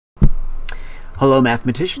Hello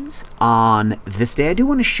mathematicians. On this day I do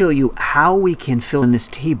want to show you how we can fill in this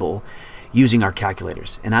table using our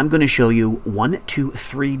calculators. And I'm going to show you 1, 2,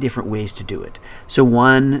 3 different ways to do it. So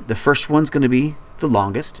the first one's going to be the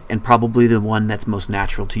longest and probably the one that's most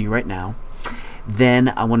natural to you right now. Then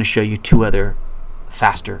I want to show you 2 other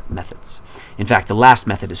faster methods. In fact, the last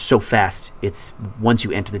method is so fast, it's once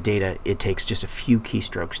you enter the data, it takes just a few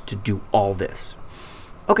keystrokes to do all this.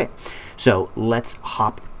 Okay, so let's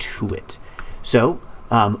hop to it. So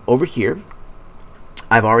over here,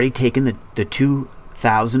 I've already taken the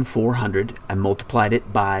 2,400 and multiplied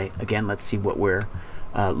it by, again, let's see what we're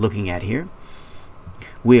looking at here.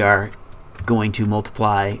 We are going to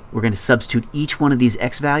multiply, we're going to substitute each one of these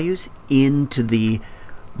x values into the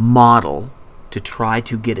model to try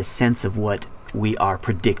to get a sense of what we are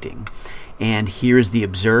predicting. And here's the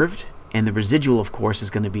observed, and the residual, of course,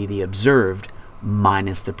 is going to be the observed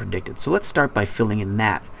minus the predicted. So let's start by filling in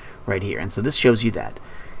that right here. And so this shows you that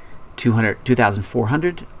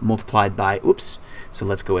 2,400 multiplied by, oops, so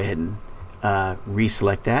let's go ahead and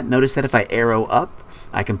reselect that. Notice that if I arrow up,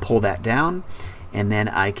 I can pull that down, and then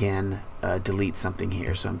I can delete something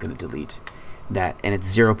here. So I'm going to delete that, and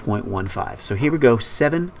it's 0.15. So here we go,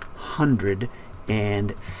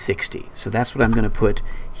 760. So that's what I'm going to put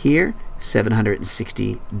here,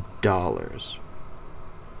 $760.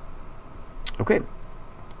 Okay.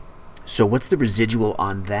 So what's the residual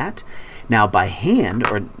on that? Now by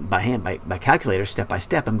calculator, step by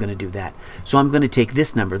step, I'm going to do that. So I'm going to take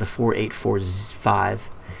this number, the 4845,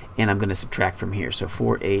 and I'm going to subtract from here. So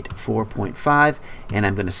 484.5, and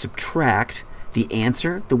I'm going to subtract the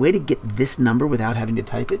answer. The way to get this number without having to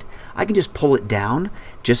type it, I can just pull it down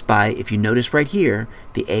just by, if you notice right here,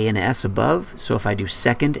 the A and S above. So if I do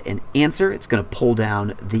second and answer, it's going to pull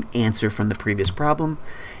down the answer from the previous problem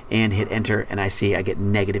and hit enter, and I see I get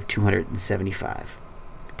negative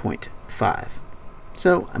 275.5.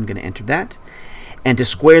 So I'm going to enter that. And to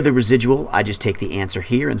square the residual, I just take the answer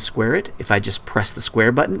here and square it. If I just press the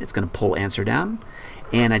square button, it's going to pull answer down.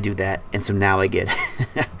 And I do that, and so now I get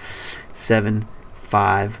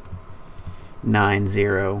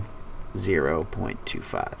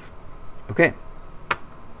 75900.25. Okay.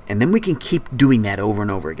 And then we can keep doing that over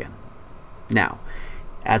and over again. Now,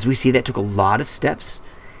 as we see, that took a lot of steps.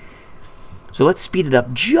 So let's speed it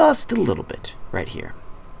up just a little bit right here.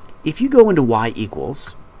 If you go into y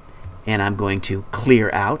equals, and I'm going to clear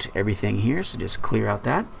out everything here, so just clear out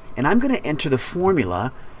that, and I'm going to enter the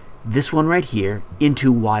formula, this one right here,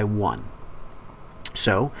 into y1.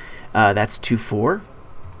 So that's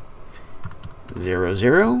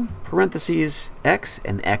 2400 parentheses x,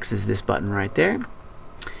 and x is this button right there,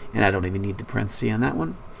 and I don't even need the parenthesis on that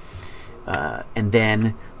one. And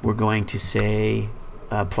then we're going to say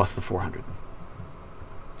plus the 400.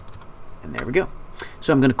 And there we go.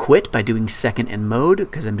 So I'm going to quit by doing second and mode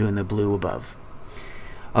because I'm doing the blue above.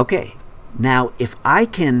 Okay, now if I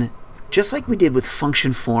can, just like we did with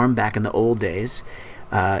function form back in the old days,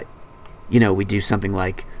 you know, we do something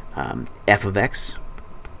like f of x,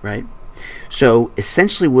 right? So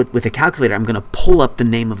essentially with a calculator, I'm going to pull up the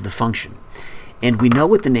name of the function. And we know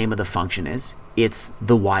what the name of the function is. It's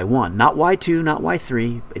the y1, not y2, not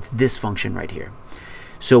y3. It's this function right here.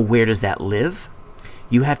 So where does that live?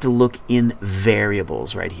 You have to look in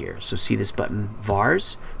variables right here. So see this button,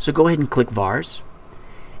 vars. So go ahead and click vars.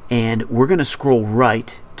 And we're going to scroll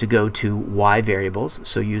right to go to y variables.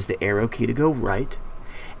 So use the arrow key to go right.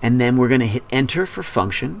 And then we're going to hit enter for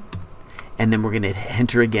function. And then we're going to hit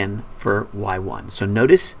enter again for y1. So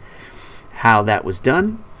notice how that was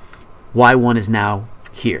done. y1 is now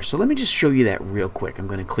here. So let me just show you that real quick. I'm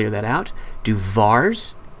going to clear that out. Do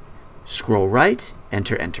vars, scroll right,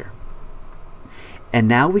 enter, enter. And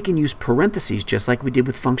now we can use parentheses just like we did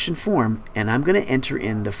with function form, and I'm going to enter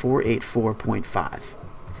in the 484.5.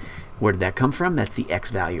 Where did that come from? That's the x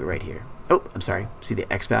value right here. Oh, I'm sorry. See, the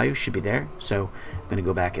x value should be there. So I'm going to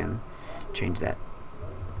go back and change that.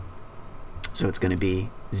 So it's going to be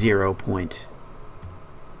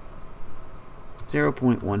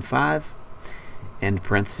 0.15 and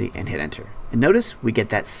parenthesis and hit enter. And notice we get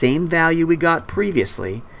that same value we got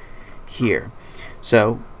previously here.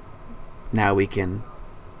 So now we can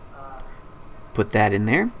put that in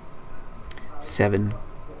there,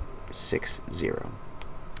 760.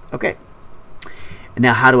 Okay. And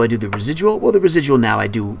now how do I do the residual? Well, the residual now I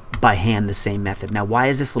do by hand the same method. Now why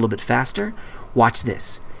is this a little bit faster? Watch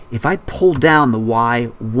this. If I pull down the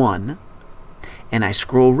y1 and I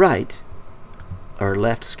scroll right, or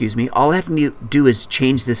left, excuse me, all I have to do is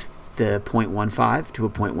change the 0.15 to a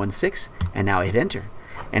 0.16, and now I hit enter.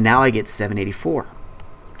 And now I get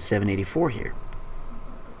 784 here.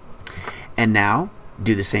 And now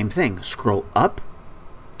do the same thing. Scroll up,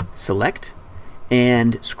 select,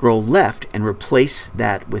 and scroll left and replace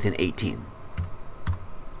that with an 18.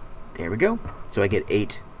 There we go. So I get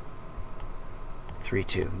 8, 3,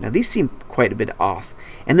 2. Now these seem quite a bit off.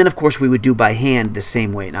 And then of course we would do by hand the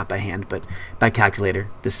same way, not by hand, but by calculator,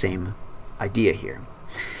 the same idea here.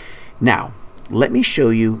 Now, let me show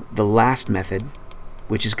you the last method,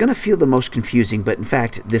 which is going to feel the most confusing, but in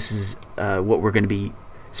fact this is what we're going to be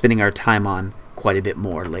spending our time on quite a bit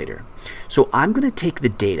more later. So I'm going to take the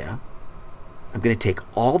data, I'm going to take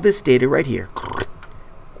all this data right here,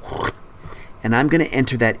 and I'm going to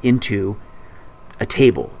enter that into a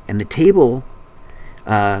table. And the table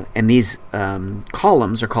and these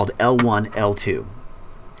columns are called L1, L2.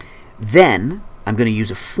 Then I'm going to use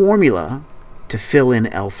a formula to fill in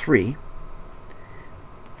L3,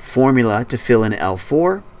 formula to fill in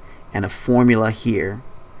L4, and a formula here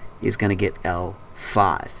is going to get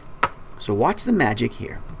L5. So watch the magic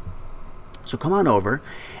here. So come on over,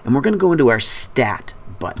 and we're going to go into our Stat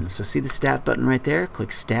button. So see the Stat button right there?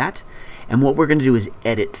 Click Stat. And what we're going to do is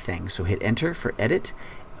edit things. So hit Enter for edit.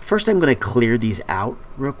 First I'm going to clear these out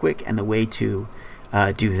real quick, and the way to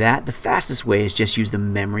do that, the fastest way is just use the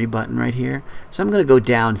memory button right here. So I'm going to go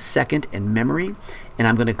down second and memory, and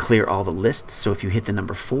I'm going to clear all the lists. So if you hit the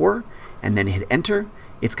number 4 and then hit Enter,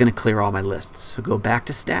 it's going to clear all my lists. So go back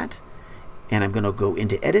to Stat, and I'm going to go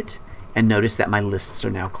into Edit, and notice that my lists are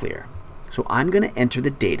now clear. So I'm going to enter the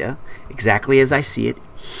data exactly as I see it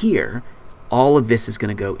here. All of this is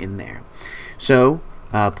going to go in there. So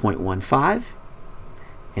 0.15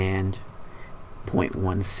 and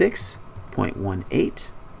 0.16, 0.18,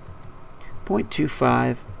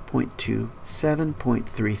 0.25, 0.27,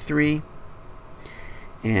 0.33,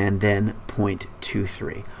 and then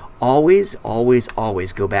 0.23. Always, always,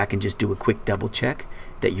 always go back and just do a quick double check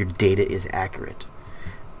that your data is accurate.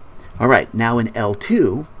 All right, now in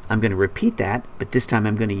L2, I'm going to repeat that, but this time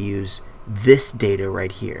I'm going to use this data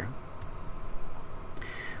right here.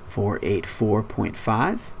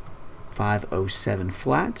 484.5, 507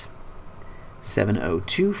 flat,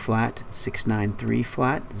 702 flat, 693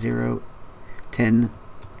 flat, 0,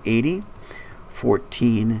 1080,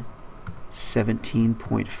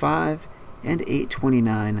 1417.5, and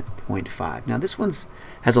 829.5. Now this one's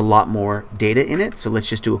has a lot more data in it, so let's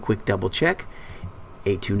just do a quick double check.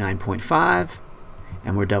 829.5,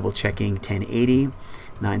 and we're double checking 1080,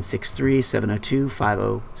 963, 702,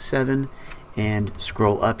 507, and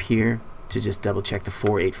scroll up here to just double check the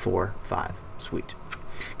 4845. Sweet.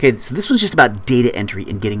 Okay, so this one's just about data entry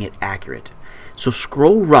and getting it accurate. So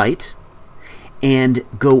scroll right and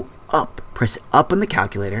go up, press up on the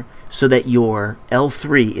calculator so that your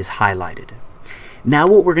L3 is highlighted. Now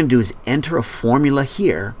what we're going to do is enter a formula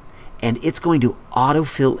here, and it's going to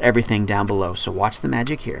autofill everything down below. So watch the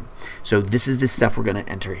magic here. So this is the stuff we're going to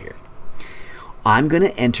enter here. I'm going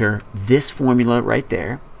to enter this formula right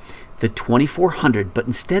there, the 2400, but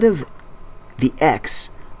instead of the X,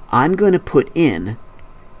 I'm going to put in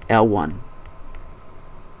L1.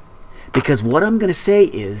 Because what I'm going to say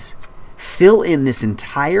is fill in this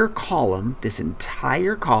entire column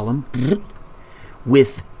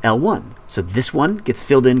with L1. So this one gets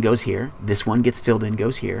filled in, goes here. This one gets filled in,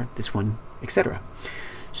 goes here. This one, etc.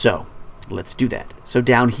 So let's do that. So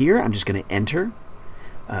down here, I'm just going to enter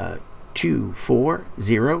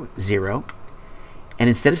 2400. And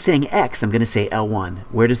instead of saying X, I'm going to say L1.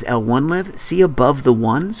 Where does L1 live? See above the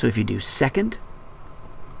 1? So if you do second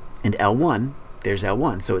and L1, there's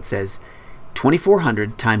L1. So it says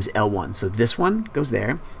 2400 times L1. So this one goes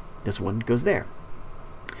there. This one goes there.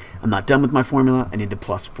 I'm not done with my formula. I need the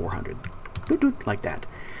plus 400. Like that.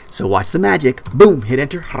 So watch the magic. Boom. Hit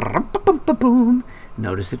enter. Boom.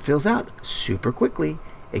 Notice it fills out super quickly.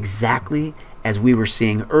 Exactly as we were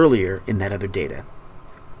seeing earlier in that other data.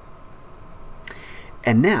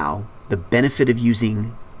 And now, the benefit of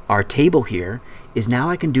using our table here is now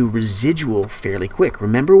I can do residual fairly quick.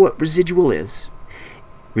 Remember what residual is?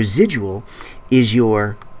 Residual is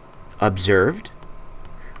your observed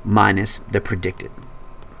minus the predicted.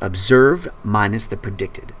 Observed minus the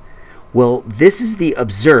predicted. Well, this is the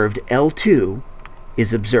observed. L2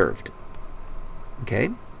 is observed. Okay?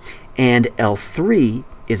 And L3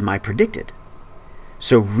 is my predicted.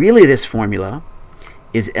 So really this formula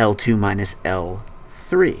is L2 minus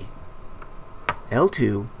L3.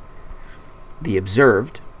 L2, the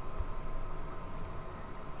observed,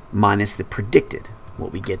 minus the predicted,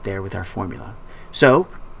 what we get there with our formula. So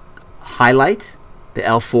highlight the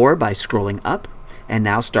L4 by scrolling up, and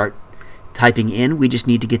now start typing in. We just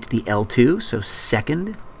need to get to the L2, so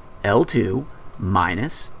second L2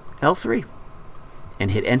 minus L3.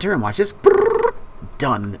 And hit enter and watch this.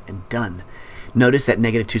 Done and done. Notice that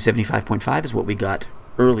negative 275.5 is what we got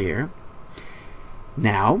earlier.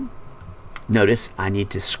 Now, notice I need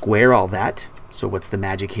to square all that. So what's the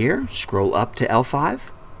magic here? Scroll up to L5.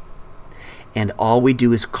 And all we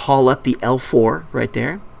do is call up the L4 right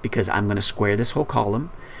there, because I'm going to square this whole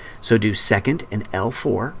column. So do second and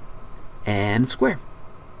L4 and square.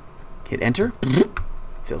 Hit enter.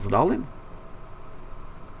 Fills it all in.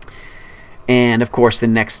 And of course the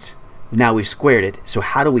next, now we've squared it. So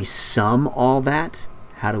how do we sum all that?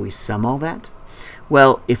 How do we sum all that?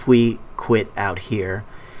 Well, if we quit out here,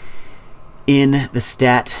 in the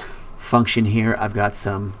stat function here, I've got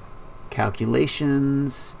some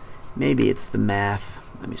calculations. Maybe it's the math.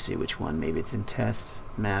 Let me see which one. Maybe it's in test,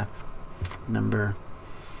 math, number,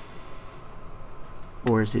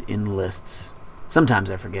 or is it in lists? Sometimes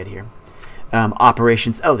I forget here.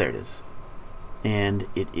 Operations, oh, there it is. And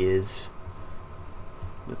it is,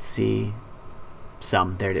 let's see,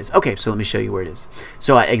 sum, there it is. Okay, so let me show you where it is.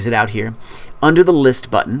 So I exit out here. Under the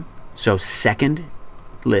list button, so second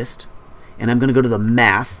list, and I'm going to go to the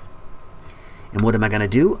math. And what am I going to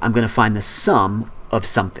do? I'm going to find the sum of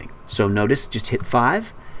something. So notice, just hit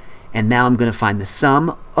 5, and now I'm going to find the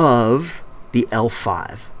sum of the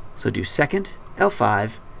L5. So do second,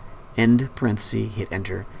 L5, end parenthesis, hit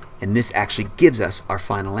enter, and this actually gives us our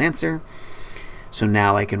final answer. So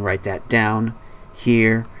now I can write that down.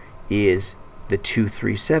 Here is the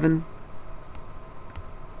 237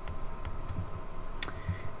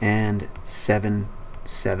 and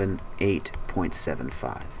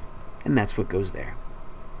 778.75, and that's what goes there.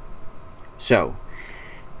 So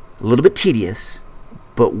a little bit tedious,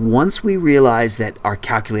 but once we realize that our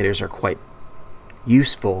calculators are quite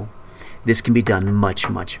useful, this can be done much,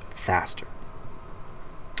 much faster.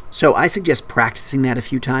 So I suggest practicing that a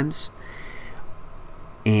few times,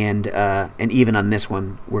 and even on this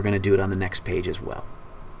one, we're going to do it on the next page as well.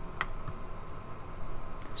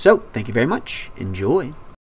 So thank you very much. Enjoy.